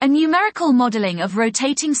A numerical modeling of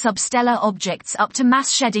rotating substellar objects up to mass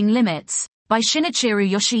shedding limits, by Shinichiro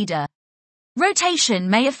Yoshida. Rotation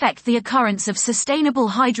may affect the occurrence of sustainable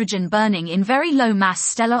hydrogen burning in very low-mass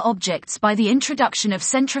stellar objects by the introduction of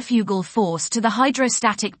centrifugal force to the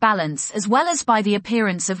hydrostatic balance as well as by the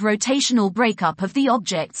appearance of rotational breakup of the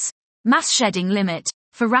object's mass shedding limit,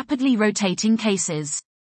 for rapidly rotating cases.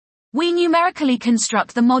 We numerically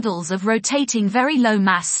construct the models of rotating very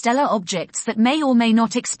low-mass stellar objects that may or may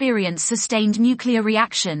not experience sustained nuclear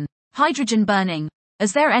reaction, hydrogen burning,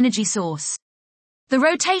 as their energy source. The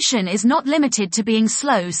rotation is not limited to being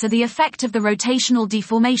slow, so the effect of the rotational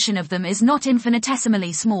deformation of them is not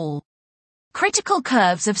infinitesimally small. Critical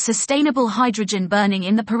curves of sustainable hydrogen burning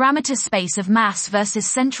in the parameter space of mass versus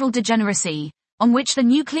central degeneracy, on which the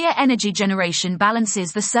nuclear energy generation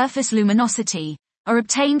balances the surface luminosity, are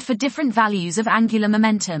obtained for different values of angular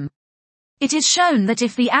momentum. It is shown that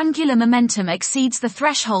if the angular momentum exceeds the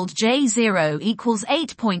threshold J0 equals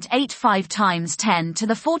 8.85 times 10 to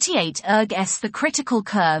the 48 erg-s, the critical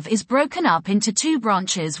curve is broken up into two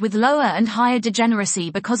branches with lower and higher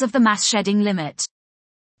degeneracy because of the mass shedding limit.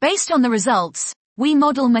 Based on the results, we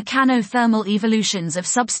model mechanothermal evolutions of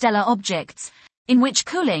substellar objects, in which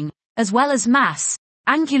cooling, as well as mass,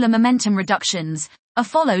 angular momentum reductions, are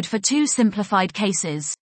followed for two simplified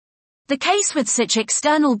cases. The case with such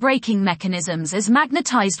external braking mechanisms as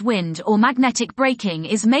magnetized wind or magnetic braking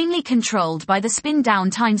is mainly controlled by the spin-down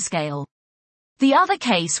timescale. The other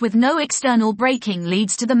case with no external braking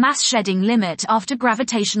leads to the mass shedding limit after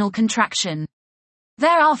gravitational contraction.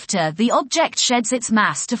 Thereafter, the object sheds its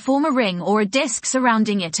mass to form a ring or a disk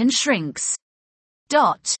surrounding it and shrinks.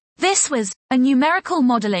 This was a numerical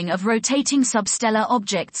modeling of rotating substellar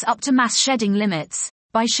objects up to mass shedding limits,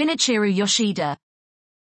 by Shinichiro Yoshida.